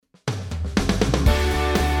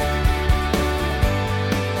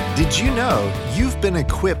Did you know you've been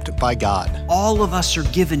equipped by God? All of us are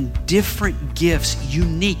given different gifts,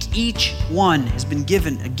 unique. Each one has been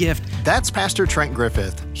given a gift. That's Pastor Trent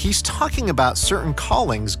Griffith. He's talking about certain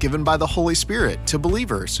callings given by the Holy Spirit to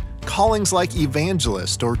believers. Callings like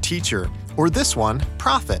evangelist or teacher, or this one,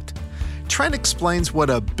 prophet. Trent explains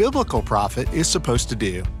what a biblical prophet is supposed to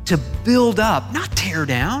do. To build up, not tear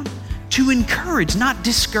down. To encourage, not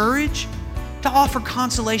discourage. To offer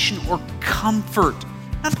consolation or comfort.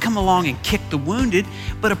 Not to come along and kick the wounded,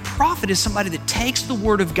 but a prophet is somebody that takes the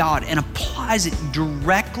word of God and applies it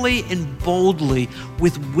directly and boldly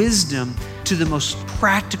with wisdom to the most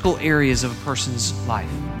practical areas of a person's life.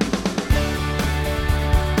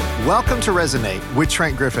 Welcome to Resonate with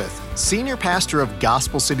Trent Griffith, Senior Pastor of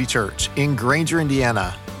Gospel City Church in Granger,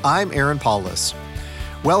 Indiana. I'm Aaron Paulus.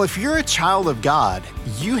 Well, if you're a child of God,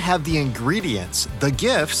 you have the ingredients, the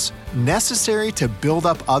gifts necessary to build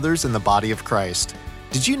up others in the body of Christ.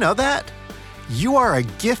 Did you know that? You are a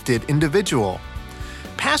gifted individual.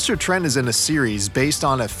 Pastor Trent is in a series based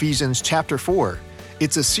on Ephesians chapter 4.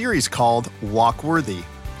 It's a series called Walk Worthy.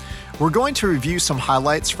 We're going to review some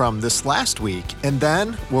highlights from this last week, and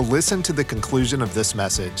then we'll listen to the conclusion of this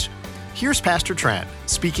message. Here's Pastor Trent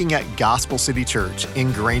speaking at Gospel City Church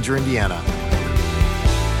in Granger, Indiana.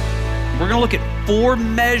 We're going to look at 4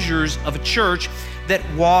 measures of a church that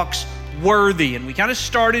walks worthy. And we kind of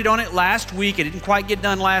started on it last week. It didn't quite get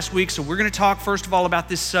done last week. So we're going to talk first of all about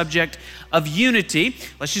this subject of unity.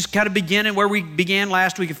 Let's just kind of begin in where we began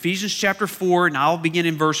last week, Ephesians chapter 4, and I'll begin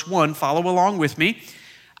in verse 1. Follow along with me.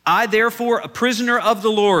 I, therefore, a prisoner of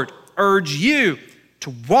the Lord, urge you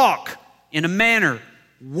to walk in a manner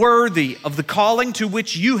worthy of the calling to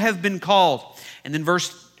which you have been called. And then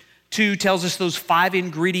verse 2 tells us those 5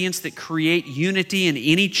 ingredients that create unity in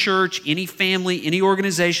any church, any family, any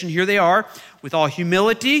organization. Here they are: with all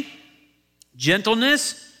humility,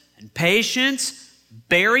 gentleness, and patience,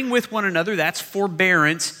 bearing with one another, that's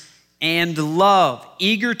forbearance, and love,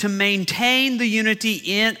 eager to maintain the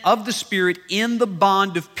unity of the Spirit in the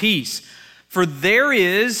bond of peace. For there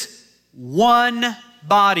is one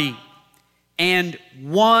body and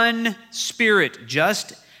one Spirit,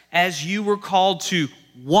 just as you were called to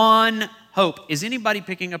one hope. Is anybody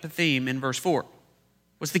picking up a theme in verse 4?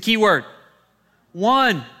 What's the key word?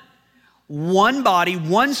 One. One body,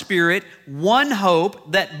 one Spirit, one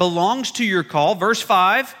hope that belongs to your call. Verse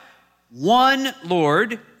 5, one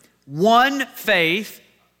Lord, one faith,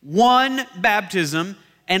 one baptism,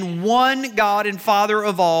 and one God and Father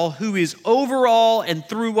of all, who is over all and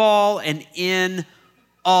through all and in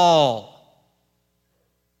all.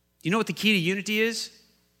 Do you know what the key to unity is?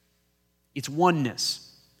 It's oneness.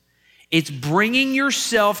 It's bringing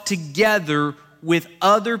yourself together with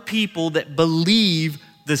other people that believe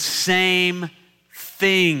the same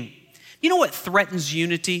thing. You know what threatens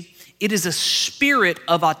unity? It is a spirit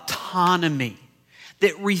of autonomy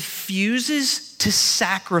that refuses to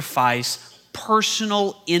sacrifice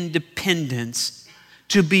personal independence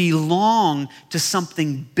to belong to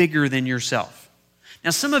something bigger than yourself. Now,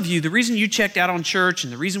 some of you, the reason you checked out on church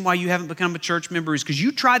and the reason why you haven't become a church member is because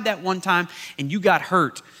you tried that one time and you got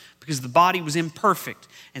hurt because the body was imperfect.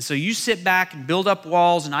 And so you sit back and build up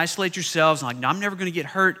walls and isolate yourselves and like, no, I'm never going to get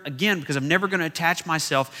hurt again because I'm never going to attach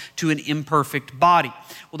myself to an imperfect body.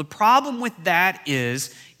 Well, the problem with that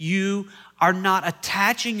is you are not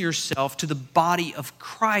attaching yourself to the body of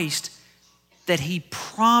Christ that He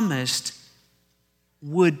promised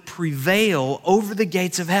would prevail over the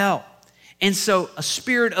gates of hell. And so a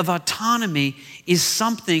spirit of autonomy is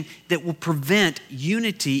something that will prevent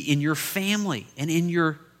unity in your family and in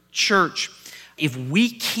your church. If we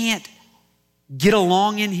can't get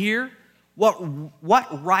along in here,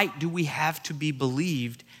 what right do we have to be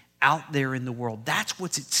believed out there in the world? That's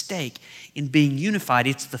what's at stake in being unified.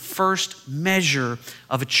 It's the first measure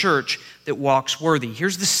of a church that walks worthy.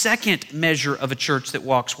 Here's the second measure of a church that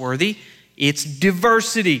walks worthy. It's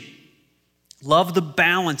diversity. Love the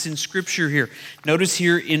balance in Scripture here. Notice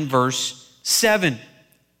here in verse 7,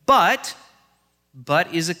 but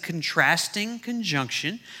is a contrasting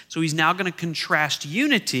conjunction. So he's now going to contrast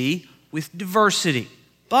unity with diversity.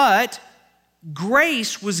 But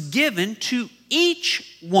grace was given to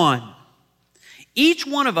each one. Each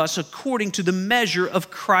one of us according to the measure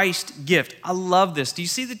of Christ's gift. I love this. Do you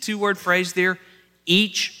see the 2-word phrase there?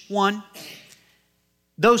 Each one.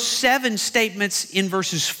 Those 7 statements in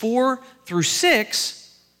verses 4 through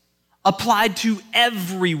 6 applied to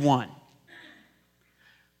everyone.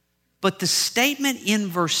 But the statement in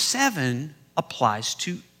verse 7 applies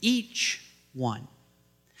to each one.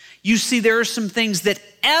 You see, there are some things that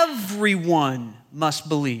everyone must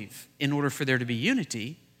believe in order for there to be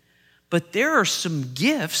unity, But there are some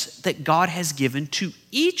gifts that God has given to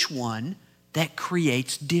each one that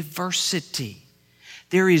creates diversity.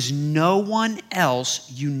 There is no one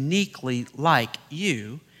else uniquely like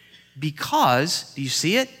you because, do you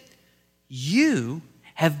see it? You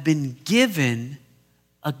have been given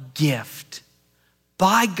a gift.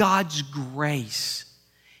 By God's grace,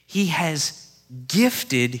 He has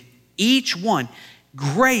gifted each one.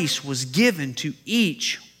 Grace was given to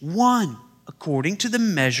each one according to the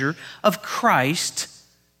measure of Christ's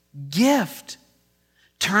gift.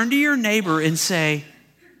 Turn to your neighbor and say,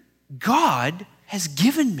 God has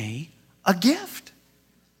given me a gift.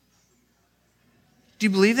 Do you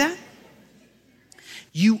believe that?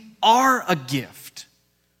 You are a gift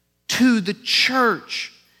to the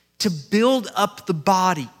church to build up the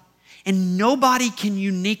body. And nobody can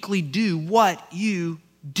uniquely do what you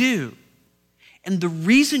do. And the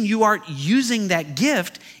reason you aren't using that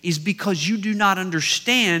gift is because you do not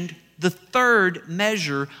understand the third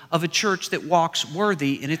measure of a church that walks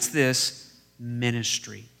worthy, and it's this: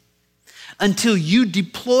 ministry. Until you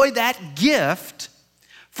deploy that gift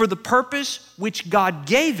for the purpose which God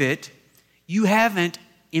gave it, you haven't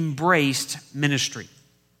embraced ministry.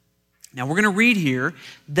 Now we're going to read here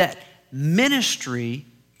that ministry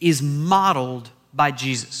is modeled by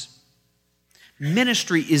Jesus.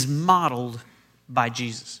 Ministry is modeled by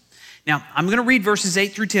Jesus. Now, I'm going to read verses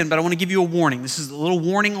 8 through 10, but I want to give you a warning. This is a little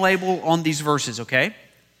warning label on these verses, okay?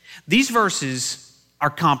 These verses are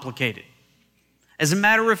complicated. As a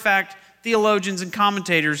matter of fact, theologians and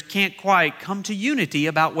commentators can't quite come to unity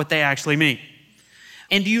about what they actually mean.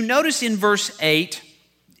 And do you notice in verse 8,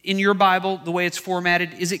 in your Bible, the way it's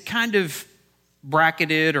formatted, is it kind of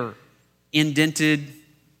bracketed or indented?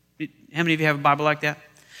 How many of you have a Bible like that?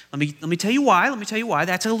 Let me tell you why. Let me tell you why.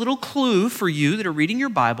 That's a little clue for you that are reading your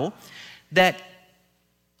Bible that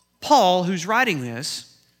Paul, who's writing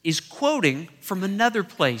this, is quoting from another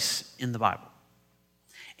place in the Bible.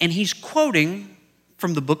 And he's quoting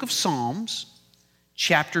from the book of Psalms,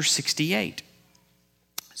 chapter 68.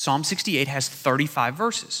 Psalm 68 has 35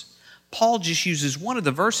 verses. Paul just uses one of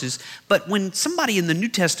the verses, but when somebody in the New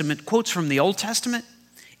Testament quotes from the Old Testament,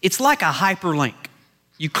 it's like a hyperlink.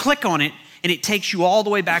 You click on it, and it takes you all the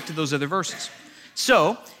way back to those other verses.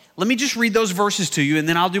 So, let me just read those verses to you, and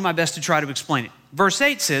then I'll do my best to try to explain it. Verse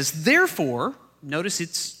 8 says, therefore, notice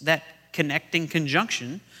it's that connecting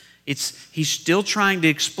conjunction. He's still trying to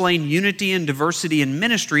explain unity and diversity in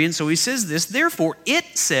ministry, and so he says this, therefore,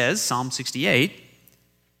 it says, Psalm 68,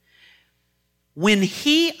 when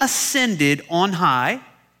he ascended on high,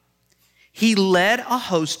 he led a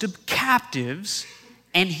host of captives,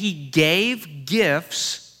 and he gave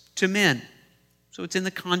gifts to men. So it's in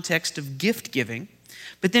the context of gift giving.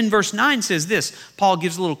 But then verse 9 says this. Paul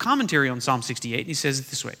gives a little commentary on Psalm 68, and he says it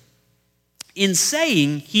this way. In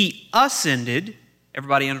saying he ascended,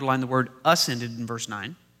 everybody underline the word ascended in verse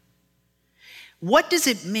 9. What does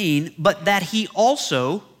it mean but that he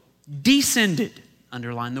also descended,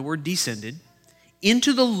 underline the word descended,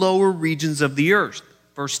 into the lower regions of the earth?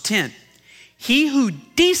 Verse 10. He who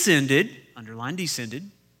descended, underline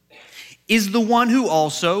descended, is the one who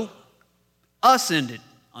also ascended,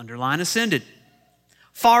 underline ascended,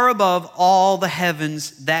 far above all the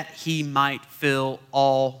heavens that he might fill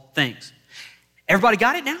all things. Everybody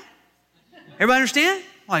got it now? Everybody understand?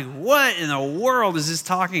 Like, what in the world is this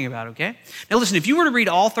talking about, okay? Now listen, if you were to read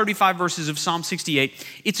all 35 verses of Psalm 68,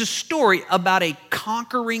 it's a story about a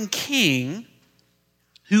conquering king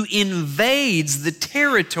who invades the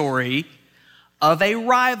territory of a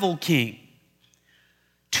rival king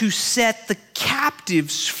to set the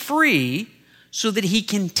captives free so that he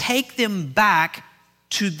can take them back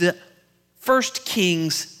to the first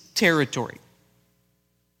king's territory.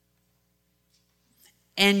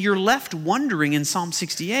 And you're left wondering in Psalm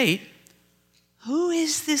 68, who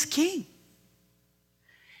is this king?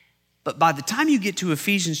 But by the time you get to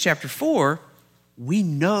Ephesians chapter 4, we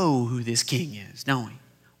know who this king is, don't we?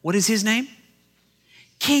 What is his name?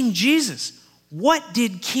 King Jesus. What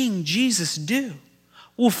did King Jesus do?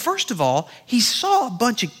 Well, first of all, he saw a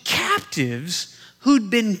bunch of captives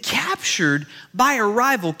who'd been captured by a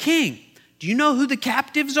rival king. Do you know who the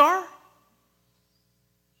captives are?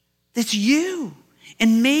 It's you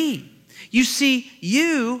and me. You see,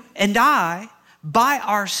 you and I, by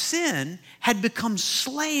our sin, had become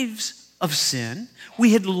slaves of sin.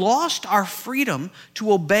 We had lost our freedom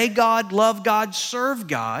to obey God, love God, serve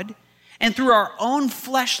God. And through our own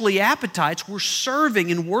fleshly appetites, we're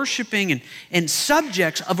serving and worshiping and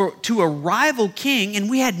subjects to a rival king, and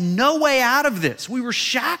we had no way out of this. We were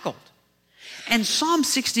shackled. And Psalm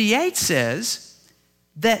 68 says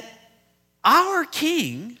that our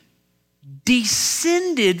king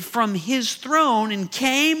descended from his throne and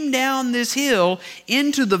came down this hill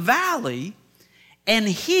into the valley, and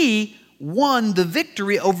he won the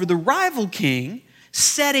victory over the rival king,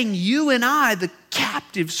 setting you and I, the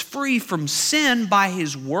captives, free from sin by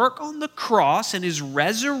his work on the cross and his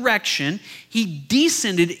resurrection. He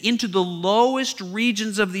descended into the lowest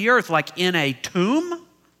regions of the earth, like in a tomb.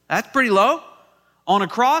 That's pretty low. On a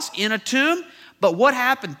cross, in a tomb. But what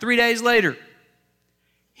happened 3 days later?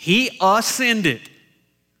 He ascended.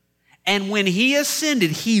 And when he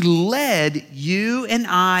ascended, he led you and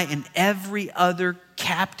I and every other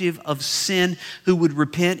captive of sin who would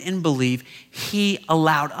repent and believe. He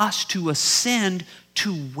allowed us to ascend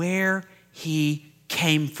to where he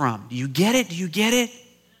came from. Do you get it? Do you get it?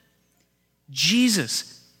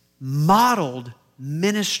 Jesus modeled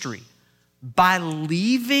ministry by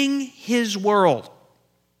leaving his world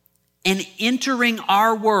and entering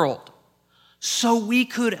our world so we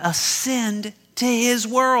could ascend to his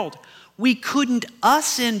world. We couldn't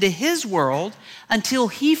ascend to his world until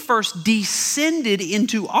he first descended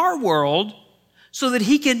into our world so that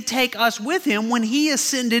he can take us with him when he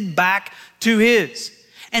ascended back to his.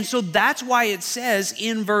 And so that's why it says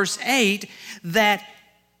in verse 8 that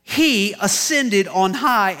he ascended on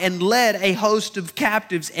high and led a host of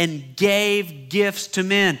captives and gave gifts to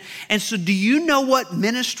men. And so do you know what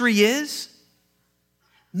ministry is?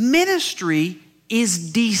 Ministry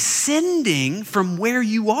is descending from where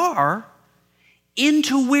you are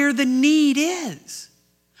into where the need is.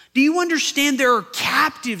 Do you understand there are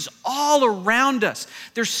captives all around us?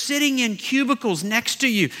 They're sitting in cubicles next to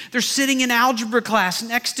you. They're sitting in algebra class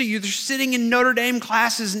next to you. They're sitting in Notre Dame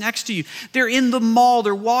classes next to you. They're in the mall.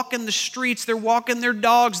 They're walking the streets. They're walking their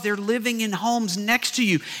dogs. They're living in homes next to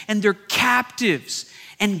you. And they're captives.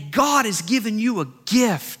 And God has given you a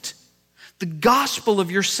gift, the gospel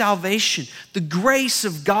of your salvation, the grace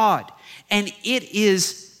of God. And it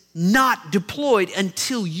is not deployed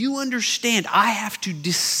until you understand I have to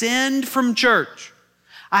descend from church.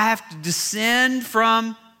 I have to descend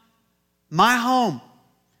from my home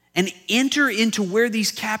and enter into where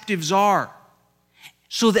these captives are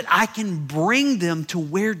so that I can bring them to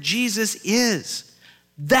where Jesus is.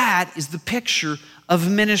 That is the picture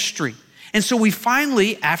of ministry. And so we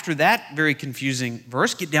finally, after that very confusing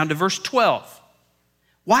verse, get down to verse 12.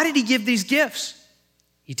 Why did he give these gifts?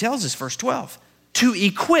 He tells us, verse 12, to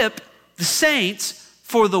equip the saints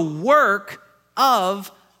for the work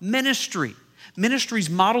of ministry. Ministry is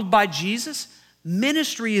modeled by Jesus.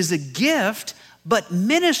 Ministry is a gift, but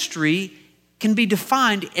ministry can be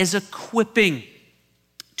defined as equipping.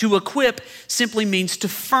 To equip simply means to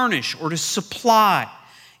furnish or to supply.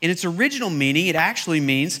 In its original meaning, it actually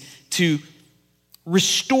means to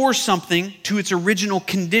restore something to its original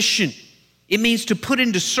condition. It means to put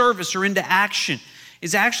into service or into action.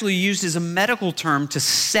 Is actually used as a medical term to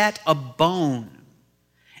set a bone.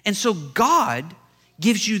 And so God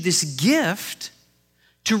gives you this gift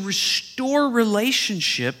to restore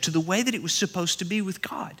relationship to the way that it was supposed to be with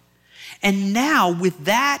God. And now with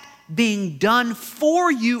that being done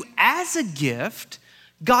for you as a gift,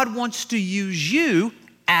 God wants to use you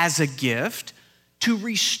as a gift to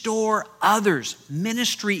restore others.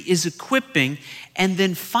 Ministry is equipping. And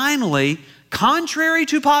then finally, contrary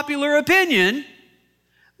to popular opinion,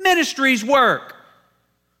 ministries work.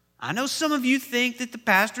 I know some of you think that the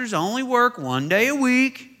pastors only work one day a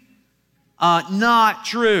week. Not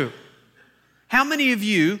true. How many of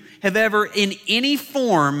you have ever in any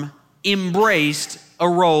form embraced a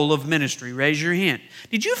role of ministry? Raise your hand.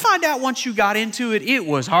 Did you find out once you got into it, it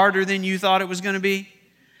was harder than you thought it was going to be?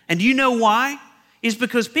 And do you know why? It's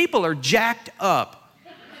because people are jacked up.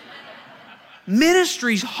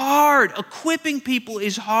 Ministry's hard. Equipping people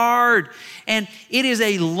is hard. And it is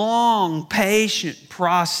a long, patient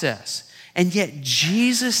process. And yet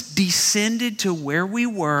Jesus descended to where we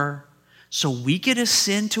were so we could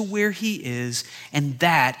ascend to where he is. And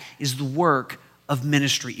that is the work of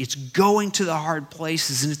ministry. It's going to the hard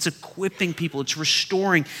places and it's equipping people. It's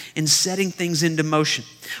restoring and setting things into motion.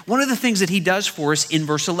 One of the things that he does for us in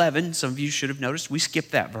verse 11, some of you should have noticed we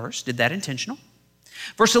skipped that verse. Did that intentional?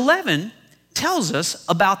 Verse 11 tells us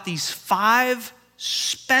about these 5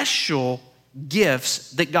 special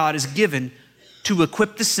gifts that God has given to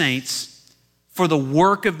equip the saints for the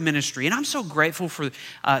work of ministry. And I'm so grateful for,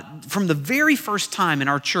 from the very first time in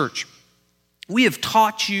our church, we have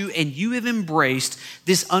taught you and you have embraced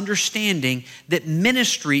this understanding that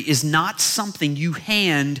ministry is not something you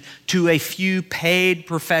hand to a few paid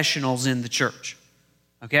professionals in the church,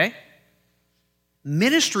 okay?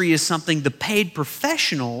 Ministry is something the paid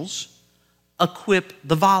professionals equip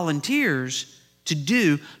the volunteers to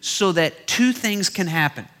do so that 2 things can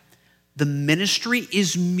happen. the ministry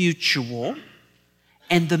is mutual,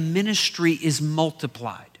 and the ministry is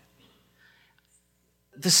multiplied.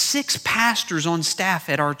 The 6 pastors on staff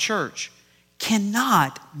at our church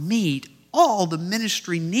cannot meet all the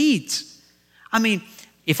ministry needs. I mean,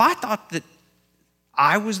 if I thought that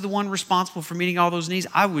I was the one responsible for meeting all those needs,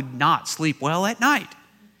 I would not sleep well at night.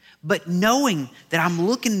 But knowing that I'm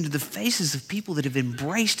looking into the faces of people that have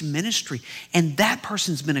embraced ministry, and that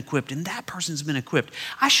person's been equipped, and that person's been equipped.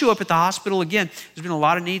 I show up at the hospital, again, there's been a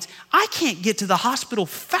lot of needs. I can't get to the hospital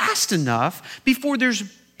fast enough before there's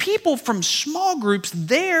people from small groups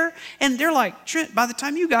there, and they're like, Trent, by the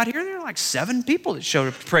time you got here, there are like 7 people that showed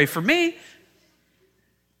up to pray for me.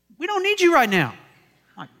 We don't need you right now.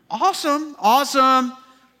 I'm like, awesome.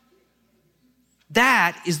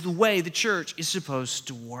 That is the way the church is supposed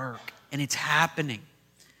to work, and it's happening.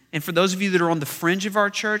 And for those of you that are on the fringe of our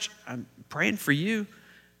church, I'm praying for you.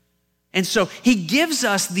 And so he gives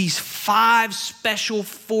us these 5 special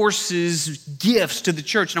forces, gifts to the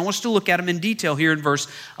church. And I want us to look at them in detail here in verse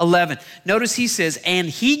 11. Notice he says, and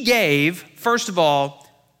he gave, first of all,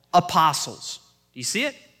 apostles. Do you see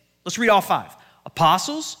it? Let's read all 5.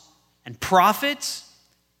 Apostles and prophets,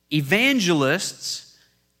 evangelists,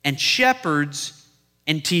 and shepherds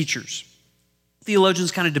and teachers.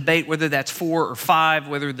 Theologians kind of debate whether that's 4 or 5,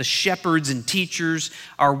 whether the shepherds and teachers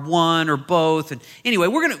are one or both. And anyway,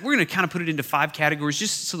 we're gonna kind of put it into 5 categories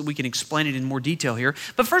just so that we can explain it in more detail here.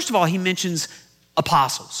 But first of all, he mentions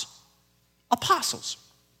apostles. Apostles.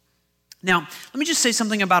 Now, let me just say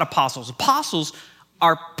something about apostles. Apostles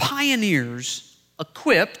are pioneers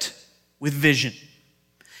equipped with vision.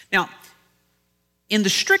 Now, in the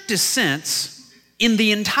strictest sense, in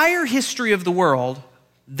the entire history of the world,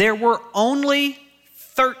 there were only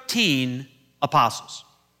 13 apostles,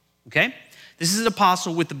 okay? This is an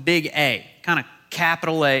apostle with the big A, kind of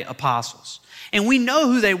capital A apostles. And we know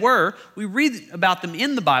who they were. We read about them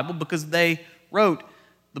in the Bible because they wrote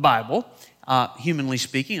the Bible, humanly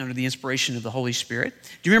speaking, under the inspiration of the Holy Spirit.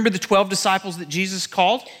 Do you remember the 12 disciples that Jesus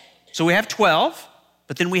called? So we have 12,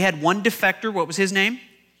 but then we had one defector. What was his name?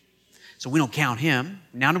 So we don't count him.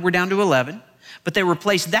 Now we're down to 11. But they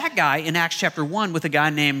replaced that guy in Acts chapter 1 with a guy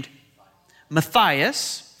named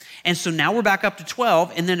Matthias. And so now we're back up to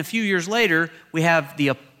 12. And then a few years later, we have the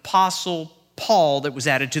apostle Paul that was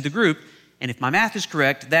added to the group. And if my math is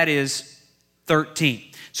correct, that is 13.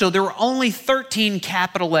 So there were only 13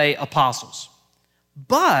 capital A apostles.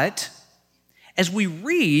 But as we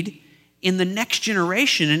read in the next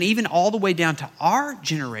generation, and even all the way down to our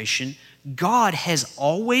generation, God has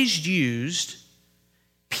always used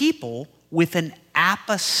people with an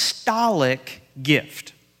apostolic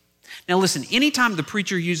gift. Now listen, anytime the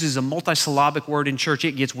preacher uses a multisyllabic word in church,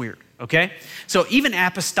 it gets weird, okay? So even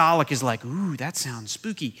apostolic is like, ooh, that sounds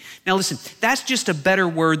spooky. Now listen, that's just a better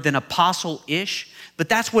word than apostle-ish, but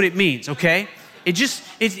that's what it means, okay?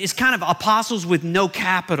 It's kind of apostles with no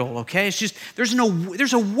capital, okay? It's just, there's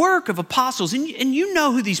a work of apostles, and you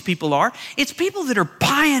know who these people are. It's people that are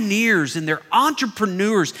pioneers, and they're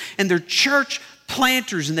entrepreneurs, and they're church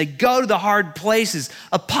planters, and they go to the hard places.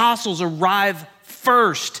 Apostles arrive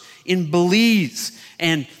first in Belize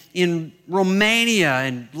and in Romania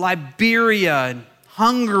and Liberia and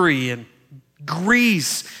Hungary and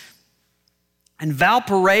Greece and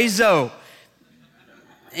Valparaiso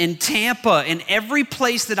and Tampa and every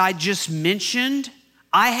place that I just mentioned.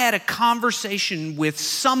 I had a conversation with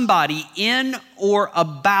somebody in or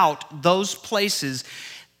about those places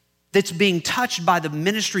that's being touched by the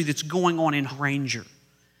ministry that's going on in Granger.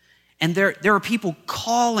 And there are people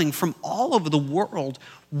calling from all over the world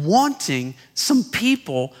wanting some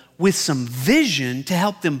people with some vision to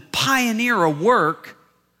help them pioneer a work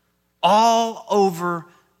all over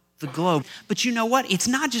the globe. But you know what? It's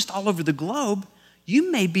not just all over the globe. You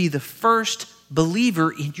may be the first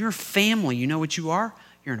believer in your family. You know what you are?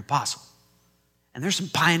 You're an apostle. And there's some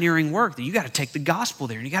pioneering work that you got to take the gospel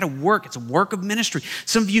there and you got to work. It's a work of ministry.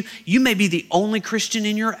 Some of you may be the only Christian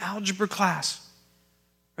in your algebra class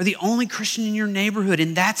or the only Christian in your neighborhood.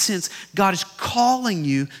 In that sense, God is calling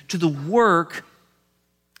you to the work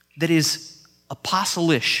that is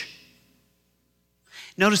apostolish.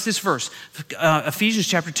 Notice this verse, Ephesians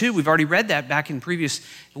chapter 2. We've already read that back in previous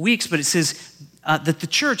weeks, but it says that the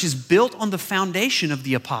church is built on the foundation of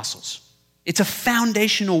the apostles. It's a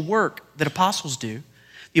foundational work that apostles do.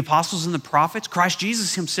 The apostles and the prophets, Christ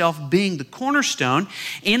Jesus himself being the cornerstone,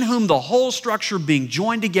 in whom the whole structure being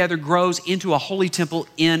joined together grows into a holy temple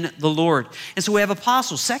in the Lord. And so we have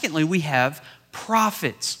apostles. Secondly, we have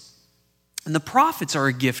prophets. And the prophets are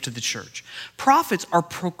a gift to the church. Prophets are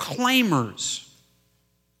proclaimers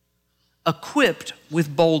equipped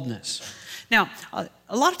with boldness. Now,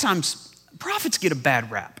 a lot of times prophets get a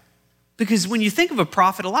bad rap because when you think of a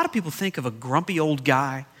prophet, a lot of people think of a grumpy old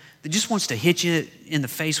guy that just wants to hit you in the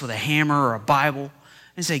face with a hammer or a Bible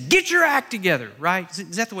and say, get your act together, right?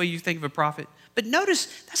 Is that the way you think of a prophet? But notice,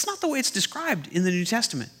 that's not the way it's described in the New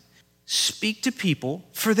Testament. Speak to people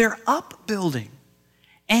for their upbuilding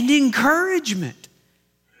and encouragement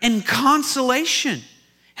and consolation.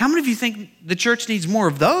 How many of you think the church needs more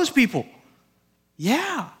of those people?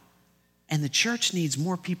 Yeah. And the church needs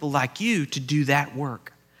more people like you to do that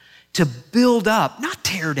work, to build up, not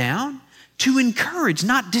tear down, to encourage,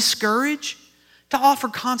 not discourage, to offer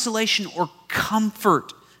consolation or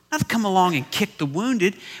comfort, not to come along and kick the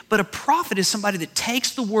wounded, but a prophet is somebody that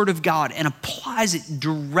takes the word of God and applies it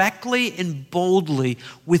directly and boldly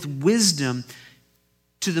with wisdom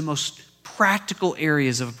to the most practical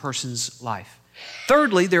areas of a person's life.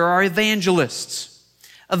 Thirdly, there are evangelists.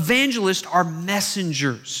 Evangelists are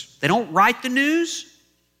messengers. They don't write the news,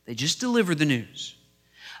 they just deliver the news.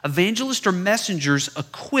 Evangelists are messengers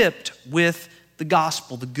equipped with the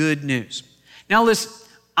gospel, the good news. Now listen,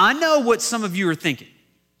 I know what some of you are thinking.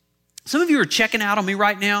 Some of you are checking out on me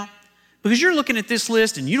right now because you're looking at this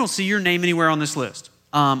list and you don't see your name anywhere on this list.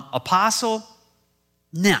 Apostle?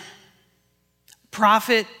 No.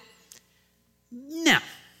 Prophet? No.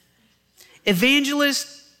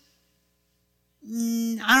 Evangelist?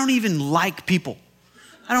 I don't even like people.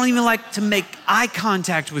 I don't even like to make eye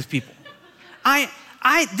contact with people.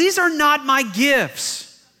 These are not my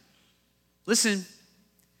gifts. Listen,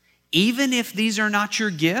 even if these are not your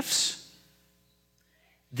gifts,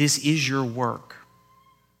 this is your work.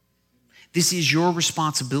 This is your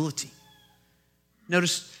responsibility.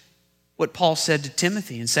 Notice what Paul said to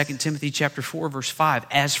Timothy in 2 Timothy chapter 4, verse 5.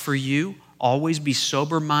 As for you, always be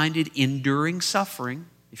sober-minded, enduring suffering.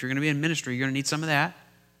 If you're going to be in ministry, you're going to need some of that.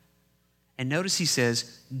 And notice he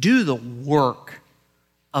says, do the work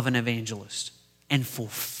of an evangelist and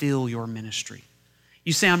fulfill your ministry.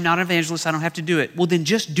 You say, I'm not an evangelist, I don't have to do it. Well, then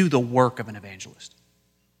just do the work of an evangelist.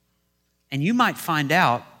 And you might find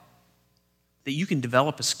out that you can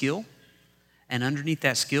develop a skill, and underneath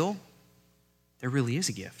that skill, there really is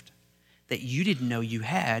a gift that you didn't know you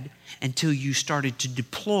had until you started to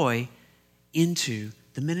deploy into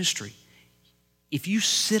the ministry. If you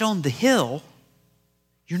sit on the hill,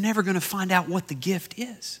 you're never going to find out what the gift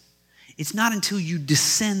is. It's not until you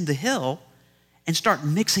descend the hill and start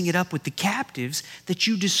mixing it up with the captives that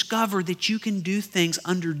you discover that you can do things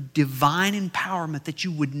under divine empowerment that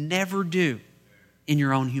you would never do in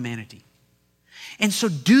your own humanity. And so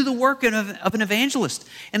do the work of an evangelist.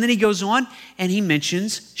 And then he goes on and he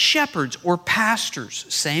mentions shepherds or pastors.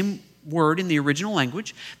 Same word in the original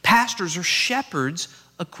language. Pastors are shepherds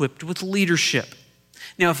equipped with leadership.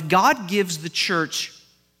 Now, if God gives the church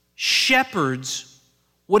shepherds,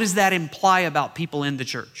 what does that imply about people in the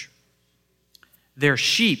church? They're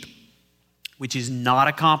sheep, which is not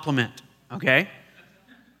a compliment, okay?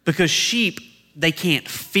 Because sheep, they can't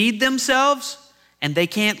feed themselves and they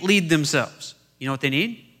can't lead themselves. You know what they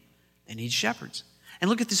need? They need shepherds. And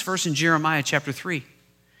look at this verse in Jeremiah chapter 3.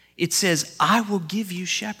 It says, I will give you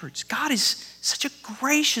shepherds. God is such a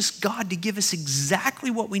gracious God to give us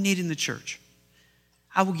exactly what we need in the church.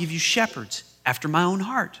 I will give you shepherds after my own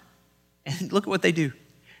heart. And look at what they do.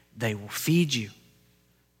 They will feed you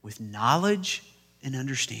with knowledge and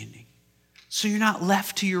understanding. So you're not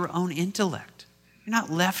left to your own intellect. You're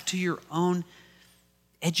not left to your own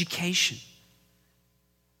education.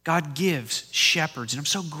 God gives shepherds, and I'm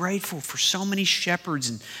so grateful for so many shepherds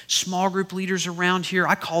and small group leaders around here.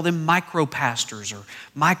 I call them micro-pastors or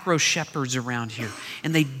micro-shepherds around here.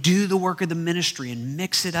 And they do the work of the ministry and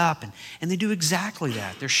mix it up, and they do exactly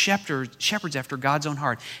that. They're shepherds after God's own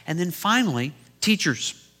heart. And then finally,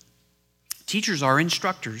 teachers. Teachers are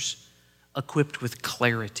instructors equipped with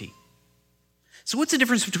clarity. So what's the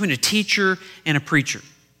difference between a teacher and a preacher?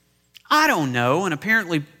 I don't know, and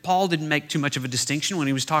apparently Paul didn't make too much of a distinction when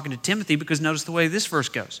he was talking to Timothy, because notice the way this verse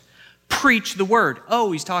goes. Preach the word.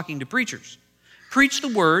 Oh, he's talking to preachers. Preach the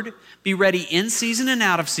word, be ready in season and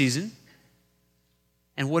out of season.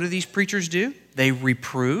 And what do these preachers do? They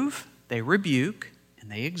reprove, they rebuke,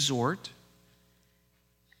 and they exhort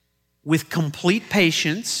with complete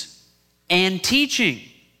patience and teaching.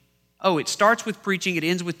 Oh, it starts with preaching, it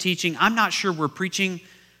ends with teaching. I'm not sure where preaching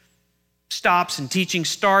stops and teaching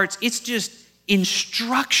starts. It's just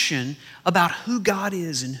instruction about who God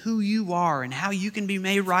is and who you are and how you can be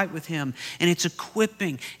made right with Him. And it's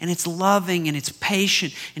equipping and it's loving and it's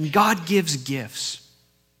patient, and God gives gifts.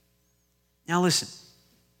 Now listen,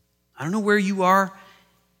 I don't know where you are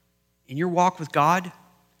in your walk with God,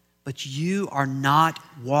 but you are not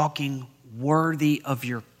walking worthy of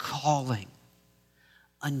your calling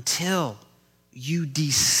until you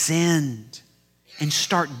descend and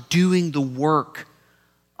start doing the work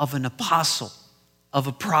of an apostle, of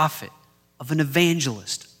a prophet, of an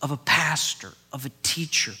evangelist, of a pastor, of a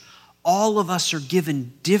teacher. All of us are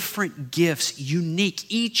given different gifts, unique.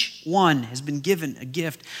 Each one has been given a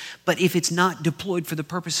gift. But if it's not deployed for the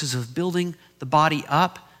purposes of building the body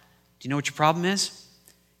up, do you know what your problem is?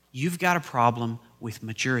 You've got a problem with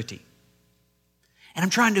maturity. And I'm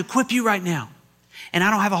trying to equip you right now. And I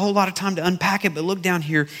don't have a whole lot of time to unpack it, but look down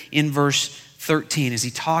here in verse 13 as he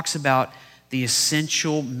talks about the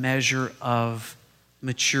essential measure of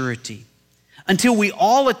maturity. Until we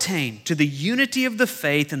all attain to the unity of the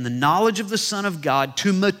faith and the knowledge of the Son of God,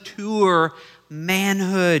 to mature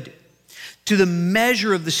manhood, to the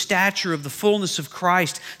measure of the stature of the fullness of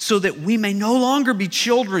Christ, so that we may no longer be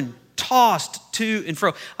children tossed to and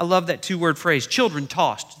fro. I love that two-word phrase, children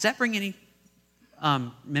tossed. Does that bring any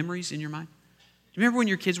memories in your mind? Do you remember when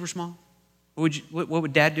your kids were small? What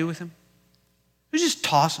would Dad do with them? He would just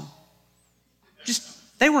toss them.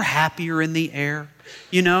 They were happier in the air,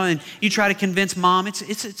 and you try to convince mom,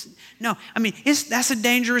 that's a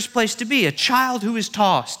dangerous place to be. A child who is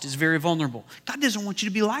tossed is very vulnerable. God doesn't want you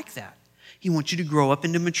to be like that. He wants you to grow up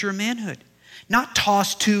into mature manhood, not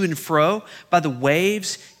tossed to and fro by the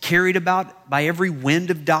waves, carried about by every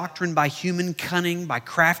wind of doctrine, by human cunning, by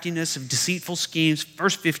craftiness of deceitful schemes.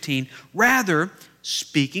 Verse 15, rather,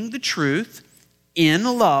 speaking the truth in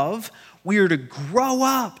love, we are to grow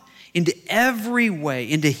up into every way,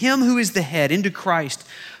 into him who is the head, into Christ,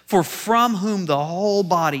 for from whom the whole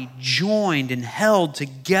body, joined and held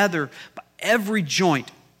together by every joint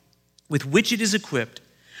with which it is equipped,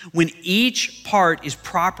 when each part is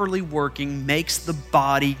properly working, makes the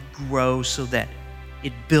body grow so that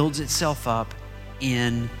it builds itself up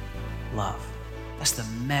in love. That's the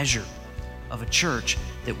measure of a church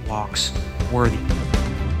that walks worthy.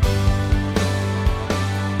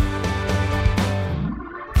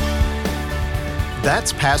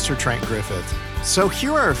 That's Pastor Trent Griffith. So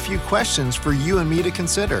here are a few questions for you and me to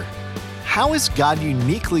consider. How has God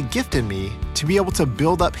uniquely gifted me to be able to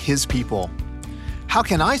build up His people? How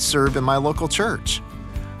can I serve in my local church?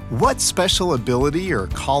 What special ability or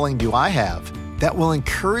calling do I have that will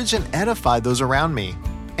encourage and edify those around me?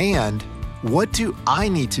 And what do I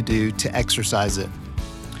need to do to exercise it?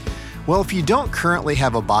 Well, if you don't currently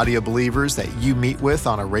have a body of believers that you meet with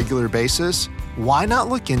on a regular basis, why not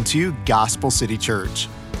look into Gospel City Church?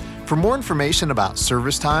 For more information about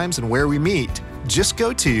service times and where we meet, just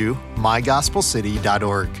go to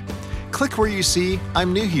mygospelcity.org. Click where you see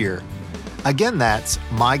I'm new here. Again, that's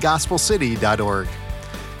mygospelcity.org.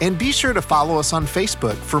 And be sure to follow us on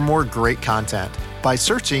Facebook for more great content by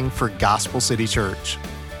searching for Gospel City Church.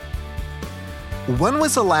 When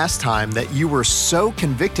was the last time that you were so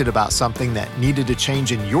convicted about something that needed to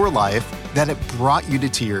change in your life that it brought you to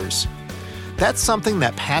tears? That's something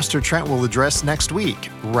that Pastor Trent will address next week,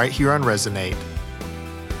 right here on Resonate.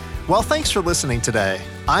 Well, thanks for listening today.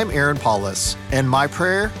 I'm Aaron Paulus, and my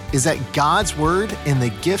prayer is that God's Word and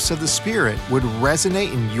the gifts of the Spirit would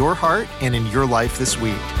resonate in your heart and in your life this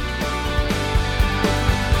week.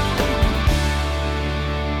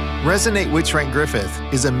 Resonate with Trent Griffith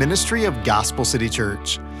is a ministry of Gospel City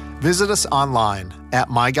Church. Visit us online at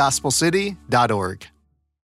mygospelcity.org.